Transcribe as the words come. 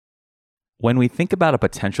When we think about a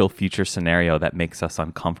potential future scenario that makes us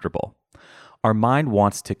uncomfortable, our mind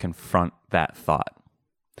wants to confront that thought.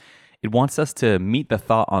 It wants us to meet the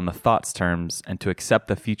thought on the thought's terms and to accept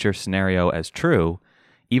the future scenario as true,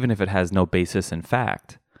 even if it has no basis in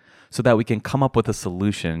fact, so that we can come up with a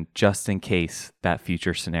solution just in case that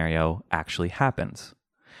future scenario actually happens.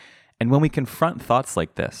 And when we confront thoughts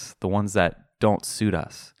like this, the ones that don't suit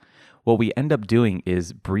us, what we end up doing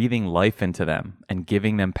is breathing life into them and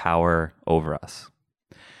giving them power over us.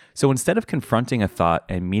 So instead of confronting a thought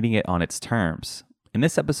and meeting it on its terms, in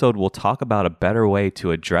this episode, we'll talk about a better way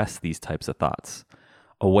to address these types of thoughts,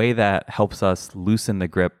 a way that helps us loosen the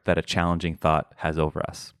grip that a challenging thought has over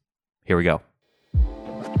us. Here we go.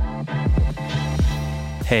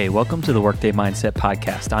 Hey, welcome to the Workday Mindset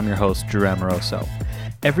Podcast. I'm your host, Drew Amoroso.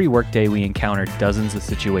 Every workday, we encounter dozens of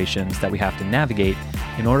situations that we have to navigate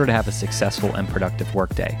in order to have a successful and productive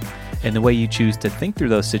workday. And the way you choose to think through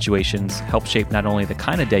those situations helps shape not only the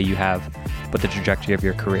kind of day you have, but the trajectory of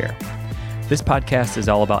your career. This podcast is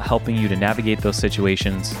all about helping you to navigate those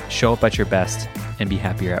situations, show up at your best, and be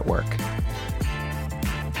happier at work.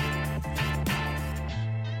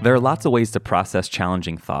 There are lots of ways to process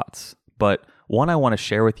challenging thoughts, but one I want to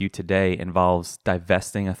share with you today involves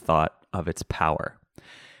divesting a thought of its power.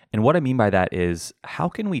 And what I mean by that is, how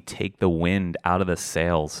can we take the wind out of the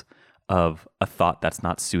sails of a thought that's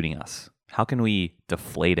not suiting us? How can we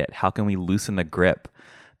deflate it? How can we loosen the grip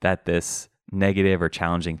that this negative or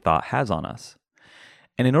challenging thought has on us?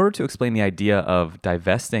 And in order to explain the idea of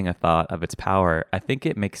divesting a thought of its power, I think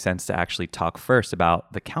it makes sense to actually talk first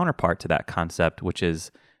about the counterpart to that concept, which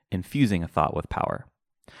is infusing a thought with power.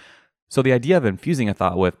 So the idea of infusing a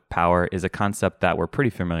thought with power is a concept that we're pretty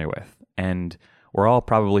familiar with. And we're all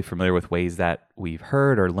probably familiar with ways that we've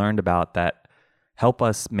heard or learned about that help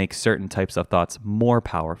us make certain types of thoughts more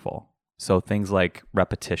powerful. So things like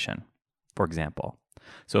repetition, for example.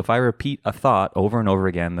 So if I repeat a thought over and over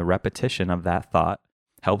again, the repetition of that thought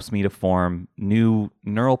helps me to form new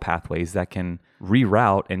neural pathways that can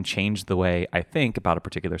reroute and change the way I think about a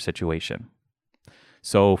particular situation.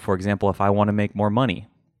 So for example, if I want to make more money,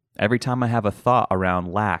 every time I have a thought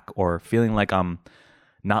around lack or feeling like I'm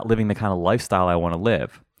not living the kind of lifestyle I want to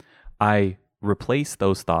live, I replace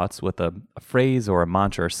those thoughts with a phrase or a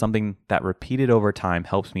mantra or something that repeated over time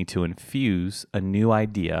helps me to infuse a new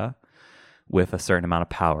idea with a certain amount of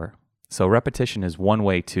power. So repetition is one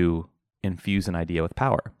way to infuse an idea with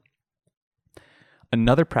power.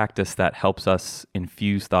 Another practice that helps us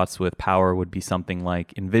infuse thoughts with power would be something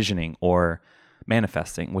like envisioning or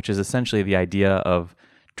manifesting, which is essentially the idea of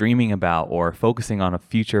dreaming about or focusing on a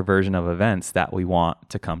future version of events that we want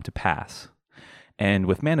to come to pass. And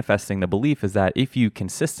with manifesting, the belief is that if you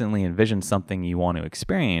consistently envision something you want to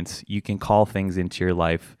experience, you can call things into your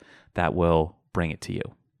life that will bring it to you.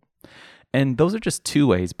 And those are just two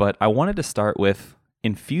ways, but I wanted to start with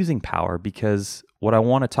infusing power because what I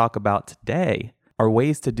want to talk about today are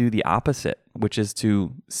ways to do the opposite, which is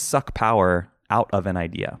to suck power out of an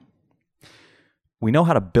idea. We know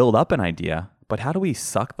how to build up an idea, but how do we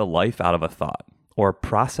suck the life out of a thought or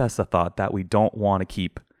process a thought that we don't want to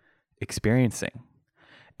keep experiencing?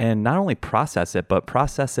 And not only process it, but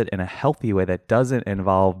process it in a healthy way that doesn't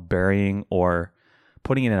involve burying or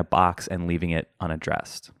putting it in a box and leaving it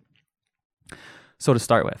unaddressed. So to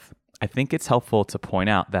start with, I think it's helpful to point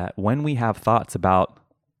out that when we have thoughts about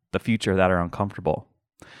the future that are uncomfortable,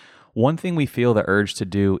 one thing we feel the urge to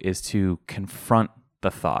do is to confront the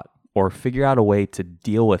thought or figure out a way to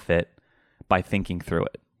deal with it by thinking through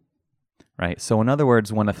it, right? So in other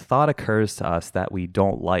words, when a thought occurs to us that we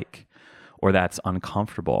don't like or that's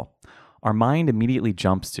uncomfortable, our mind immediately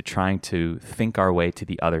jumps to trying to think our way to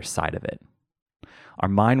the other side of it. Our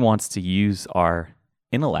mind wants to use our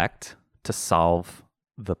intellect to solve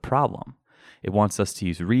the problem. It wants us to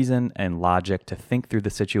use reason and logic to think through the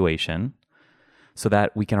situation so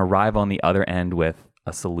that we can arrive on the other end with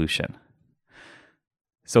a solution.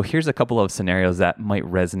 So here's a couple of scenarios that might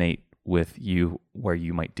resonate with you where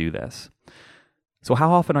you might do this. So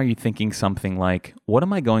how often are you thinking something like, what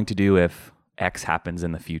am I going to do if X happens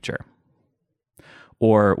in the future?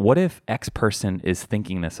 Or what if X person is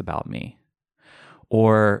thinking this about me?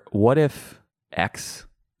 Or what if X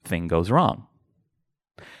thing goes wrong?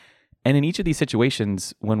 And in each of these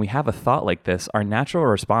situations, when we have a thought like this, our natural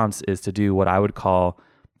response is to do what I would call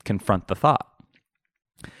confront the thought.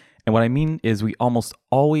 And what I mean is we almost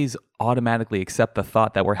always automatically accept the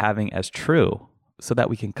thought that we're having as true so that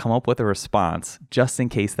we can come up with a response just in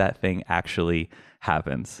case that thing actually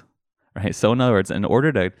happens, right? So in other words, in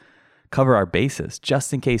order to cover our bases,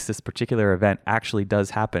 just in case this particular event actually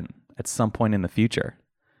does happen at some point in the future,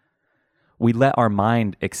 we let our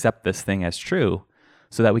mind accept this thing as true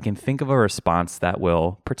so that we can think of a response that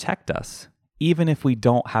will protect us, even if we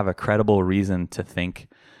don't have a credible reason to think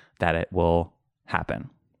that it will happen.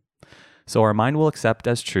 So our mind will accept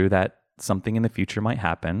as true that something in the future might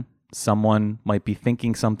happen. Someone might be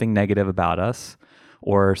thinking something negative about us,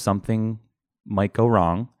 or something might go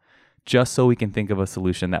wrong, just so we can think of a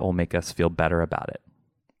solution that will make us feel better about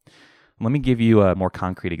it. Let me give you a more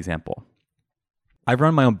concrete example. I've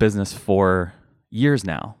run my own business for years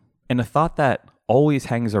now, and a thought that always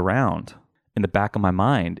hangs around in the back of my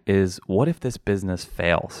mind is, what if this business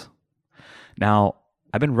fails? Now,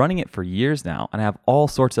 I've been running it for years now, and I have all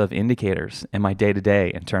sorts of indicators in my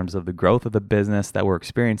day-to-day in terms of the growth of the business that we're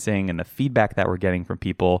experiencing and the feedback that we're getting from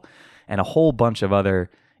people, and a whole bunch of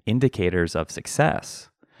other indicators of success.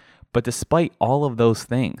 But despite all of those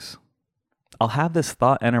things, I'll have this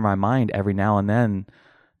thought enter my mind every now and then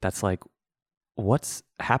that's like, what's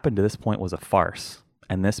happened to this point was a farce,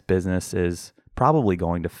 and this business is probably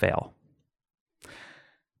going to fail.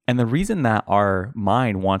 And the reason that our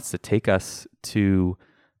mind wants to take us to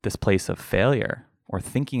this place of failure, or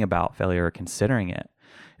thinking about failure or considering it,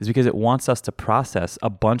 is because it wants us to process a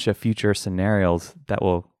bunch of future scenarios that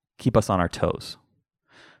will keep us on our toes,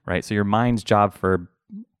 right? So your mind's job for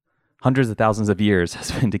hundreds of thousands of years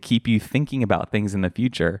has been to keep you thinking about things in the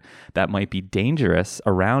future that might be dangerous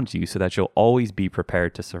around you so that you'll always be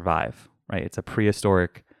prepared to survive, right? It's a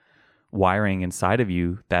prehistoric wiring inside of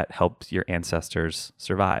you that helps your ancestors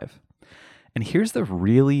survive. And here's the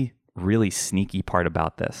really, really sneaky part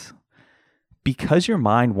about this. Because your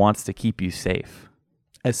mind wants to keep you safe,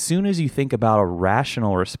 as soon as you think about a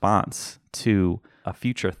rational response to a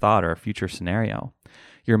future thought or a future scenario,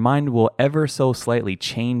 your mind will ever so slightly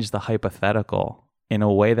change the hypothetical in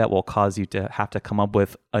a way that will cause you to have to come up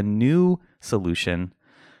with a new solution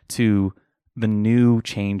to the new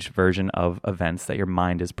changed version of events that your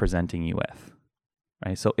mind is presenting you with,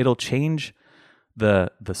 right? So it'll change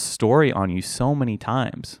the story on you so many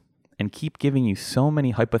times and keep giving you so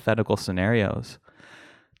many hypothetical scenarios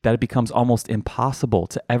that it becomes almost impossible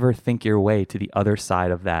to ever think your way to the other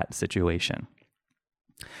side of that situation.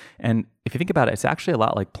 And if you think about it, it's actually a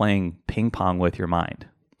lot like playing ping pong with your mind.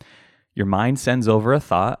 Your mind sends over a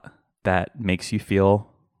thought that makes you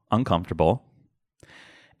feel uncomfortable,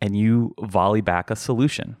 and you volley back a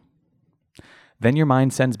solution. Then your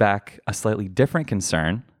mind sends back a slightly different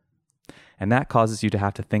concern, and that causes you to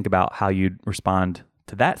have to think about how you'd respond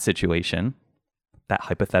to that situation, that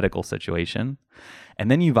hypothetical situation,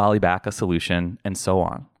 and then you volley back a solution, and so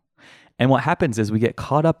on. And what happens is we get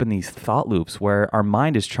caught up in these thought loops where our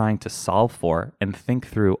mind is trying to solve for and think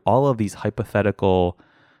through all of these hypothetical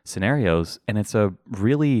scenarios, and it's a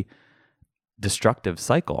really destructive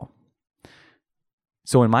cycle.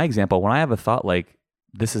 So in my example, when I have a thought like,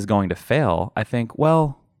 this is going to fail, I think,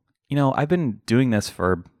 well, I've been doing this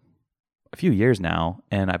for a few years now,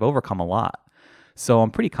 and I've overcome a lot. So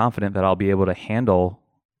I'm pretty confident that I'll be able to handle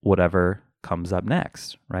whatever comes up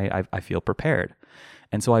next, right? I feel prepared.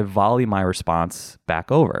 And so I volley my response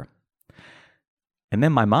back over. And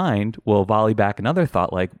then my mind will volley back another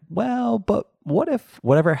thought like, well, but what if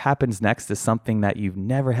whatever happens next is something that you've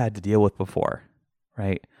never had to deal with before,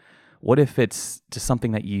 right? What if it's just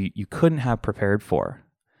something that you couldn't have prepared for?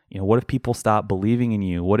 What if people stop believing in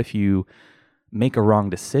you? What if you make a wrong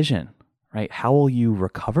decision, right? How will you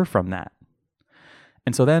recover from that?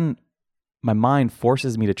 And so then my mind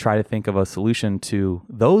forces me to try to think of a solution to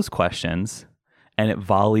those questions, and it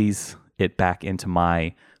volleys it back into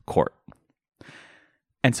my court.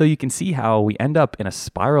 And so you can see how we end up in a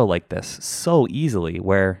spiral like this so easily,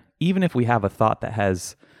 where even if we have a thought that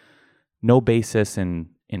has no basis in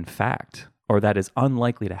fact, or that is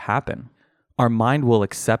unlikely to happen, our mind will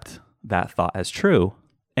accept that thought as true,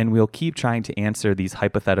 and we'll keep trying to answer these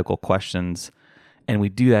hypothetical questions, and we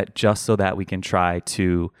do that just so that we can try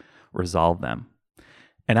to resolve them.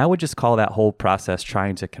 And I would just call that whole process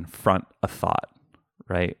trying to confront a thought,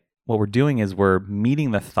 right? What we're doing is we're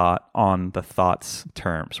meeting the thought on the thought's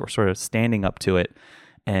terms. We're sort of standing up to it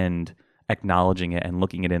and acknowledging it and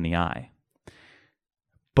looking it in the eye.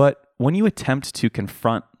 But when you attempt to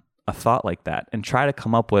confront a thought like that and try to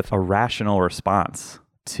come up with a rational response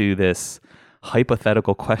to this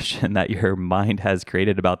hypothetical question that your mind has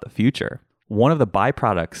created about the future, one of the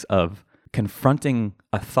byproducts of confronting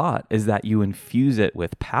a thought is that you infuse it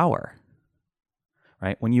with power,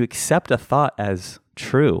 right? When you accept a thought as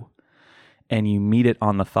true and you meet it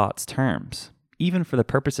on the thought's terms, even for the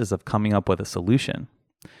purposes of coming up with a solution,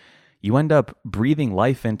 you end up breathing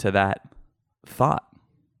life into that thought.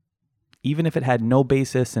 Even if it had no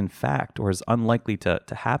basis in fact or is unlikely to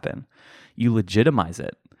happen, you legitimize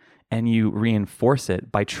it and you reinforce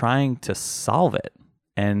it by trying to solve it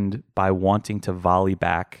and by wanting to volley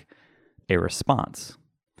back a response.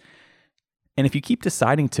 And if you keep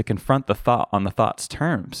deciding to confront the thought on the thought's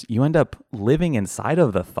terms, you end up living inside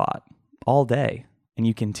of the thought all day, and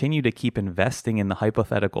you continue to keep investing in the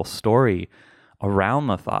hypothetical story around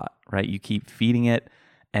the thought, right? You keep feeding it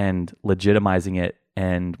and legitimizing it,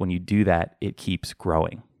 and when you do that, it keeps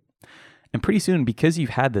growing. And pretty soon, because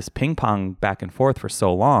you've had this ping pong back and forth for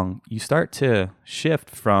so long, you start to shift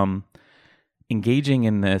from engaging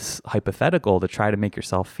in this hypothetical to try to make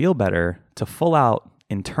yourself feel better to full out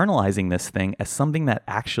internalizing this thing as something that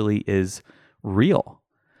actually is real.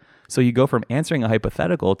 So you go from answering a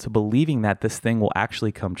hypothetical to believing that this thing will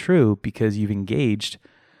actually come true because you've engaged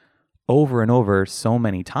over and over so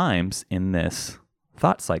many times in this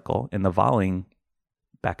thought cycle, in the volleying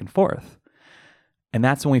back and forth. And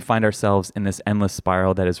that's when we find ourselves in this endless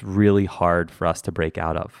spiral that is really hard for us to break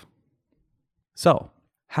out of. So,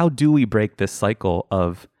 how do we break this cycle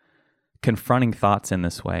of confronting thoughts in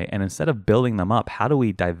this way? And instead of building them up, how do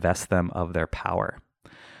we divest them of their power?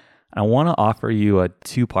 I want to offer you a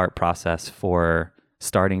 2-part process for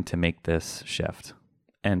starting to make this shift.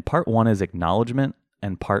 And part 1 is acknowledgement,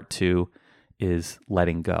 and part 2 is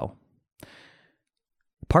letting go.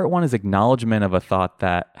 Part 1 is acknowledgement of a thought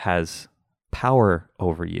that has power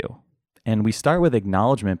over you. And we start with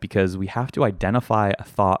acknowledgement because we have to identify a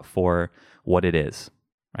thought for what it is,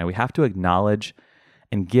 right? We have to acknowledge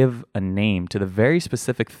and give a name to the very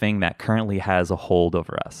specific thing that currently has a hold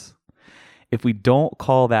over us. If we don't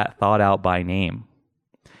call that thought out by name,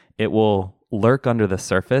 it will lurk under the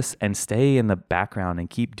surface and stay in the background and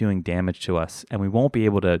keep doing damage to us, and we won't be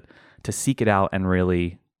able to seek it out and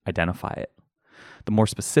really identify it. The more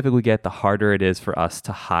specific we get, the harder it is for us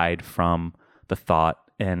to hide from the thought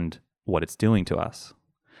and what it's doing to us.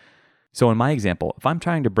 So in my example, if I'm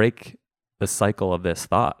trying to break the cycle of this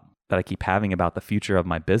thought that I keep having about the future of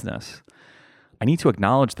my business, I need to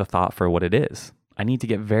acknowledge the thought for what it is. I need to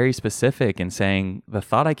get very specific in saying the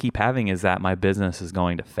thought I keep having is that my business is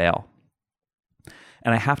going to fail.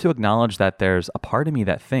 And I have to acknowledge that there's a part of me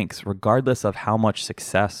that thinks, regardless of how much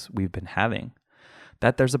success we've been having,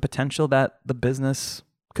 that there's a potential that the business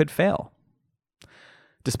could fail.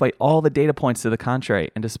 Despite all the data points to the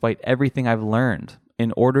contrary, and despite everything I've learned,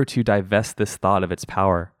 in order to divest this thought of its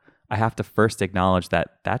power, I have to first acknowledge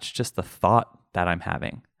that that's just the thought that I'm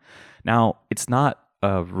having. Now, it's not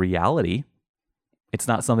a reality. It's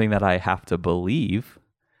not something that I have to believe,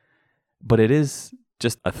 but it is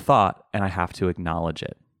just a thought, and I have to acknowledge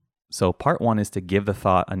it. So part 1 is to give the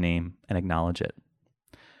thought a name and acknowledge it.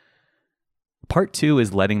 Part 2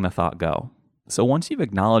 is letting the thought go. So once you've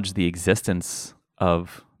acknowledged the existence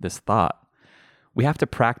of this thought, we have to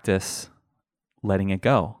practice letting it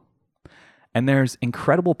go. And there's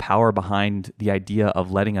incredible power behind the idea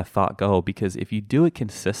of letting a thought go, because if you do it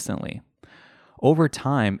consistently, over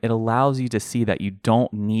time, it allows you to see that you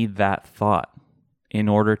don't need that thought in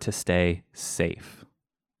order to stay safe.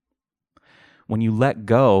 When you let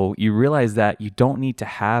go, you realize that you don't need to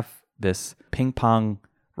have this ping pong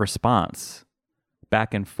response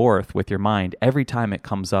back and forth with your mind every time it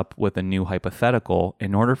comes up with a new hypothetical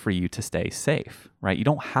in order for you to stay safe, right? You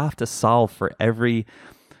don't have to solve for every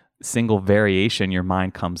single variation your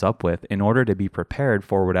mind comes up with in order to be prepared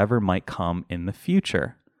for whatever might come in the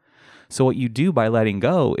future. So what you do by letting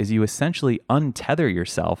go is you essentially untether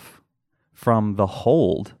yourself from the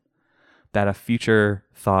hold that a future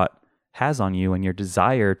thought has on you and your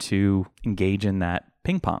desire to engage in that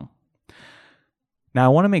ping pong. Now, I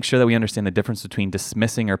want to make sure that we understand the difference between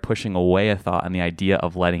dismissing or pushing away a thought and the idea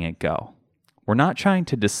of letting it go. We're not trying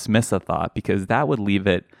to dismiss a thought because that would leave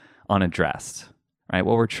it unaddressed, right?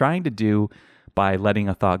 What we're trying to do by letting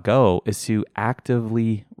a thought go is to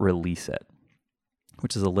actively release it,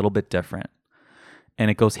 which is a little bit different. And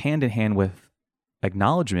it goes hand in hand with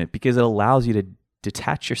acknowledgement because it allows you to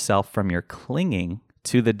detach yourself from your clinging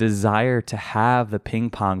to the desire to have the ping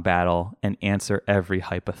pong battle and answer every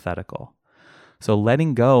hypothetical. So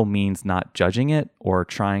letting go means not judging it or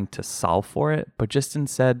trying to solve for it, but just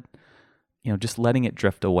instead, just letting it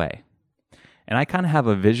drift away. And I kind of have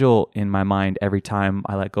a visual in my mind every time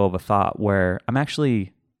I let go of a thought where I'm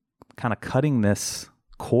actually kind of cutting this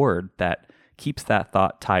cord that keeps that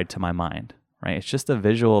thought tied to my mind, right? It's just a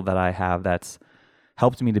visual that I have that's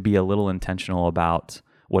helped me to be a little intentional about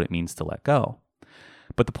what it means to let go.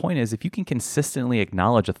 But the point is, if you can consistently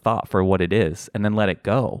acknowledge a thought for what it is and then let it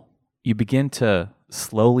go, you begin to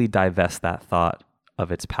slowly divest that thought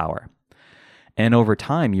of its power. And over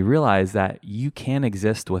time, you realize that you can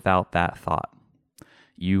exist without that thought.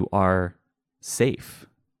 You are safe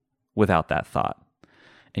without that thought.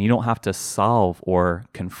 and you don't have to solve or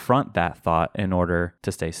confront that thought in order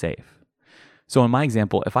to stay safe. So in my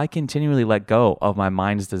example, if I continually let go of my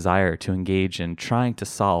mind's desire to engage in trying to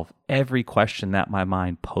solve every question that my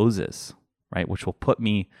mind poses, right, which will put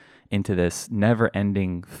me into this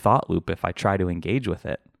never-ending thought loop if I try to engage with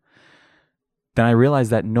it, then I realize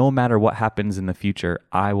that no matter what happens in the future,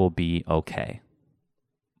 I will be okay.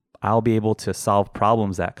 I'll be able to solve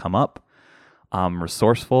problems that come up. I'm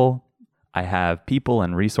resourceful. I have people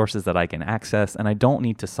and resources that I can access, and I don't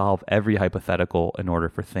need to solve every hypothetical in order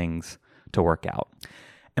for things to work out.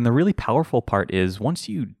 And the really powerful part is once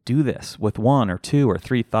you do this with 1 or 2 or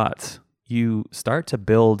 3 thoughts, you start to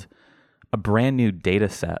build a brand new data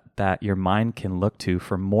set that your mind can look to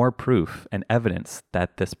for more proof and evidence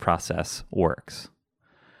that this process works.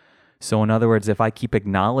 So in other words, if I keep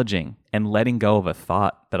acknowledging and letting go of a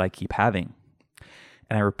thought that I keep having,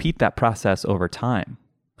 and I repeat that process over time,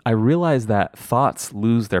 I realize that thoughts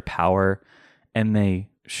lose their power and they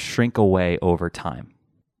shrink away over time.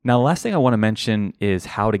 Now, the last thing I want to mention is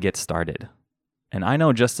how to get started. And I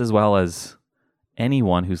know just as well as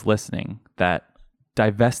anyone who's listening that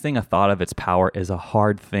divesting a thought of its power is a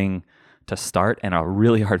hard thing to start and a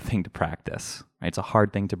really hard thing to practice. Right? It's a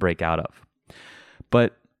hard thing to break out of.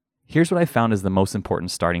 But here's what I found is the most important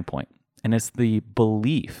starting point, and it's the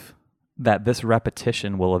belief that this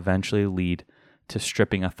repetition will eventually lead to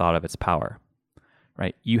stripping a thought of its power.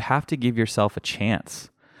 Right? You have to give yourself a chance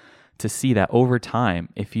to see that over time,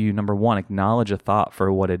 if you, number 1, acknowledge a thought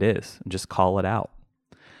for what it is and just call it out.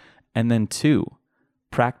 And then 2,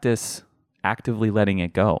 practice actively letting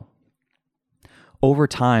it go. Over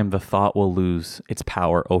time, the thought will lose its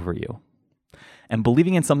power over you. And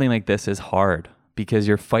believing in something like this is hard because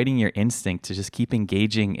you're fighting your instinct to just keep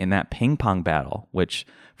engaging in that ping pong battle, which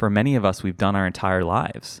for many of us, we've done our entire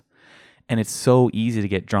lives. And it's so easy to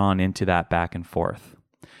get drawn into that back and forth.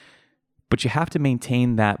 But you have to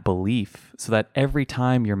maintain that belief so that every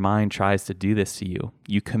time your mind tries to do this to you,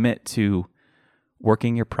 you commit to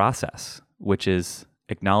working your process, which is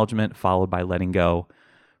acknowledgement followed by letting go,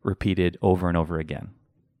 repeated over and over again.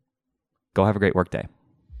 Go have a great workday.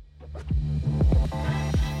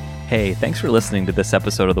 Hey, thanks for listening to this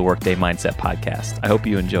episode of the Workday Mindset Podcast. I hope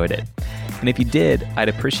you enjoyed it. And if you did, I'd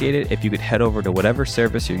appreciate it if you could head over to whatever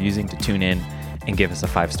service you're using to tune in and give us a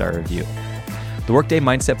 5-star review. The Workday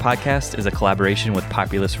Mindset Podcast is a collaboration with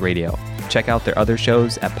Populous Radio. Check out their other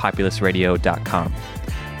shows at populousradio.com.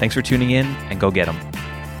 Thanks for tuning in, and go get them.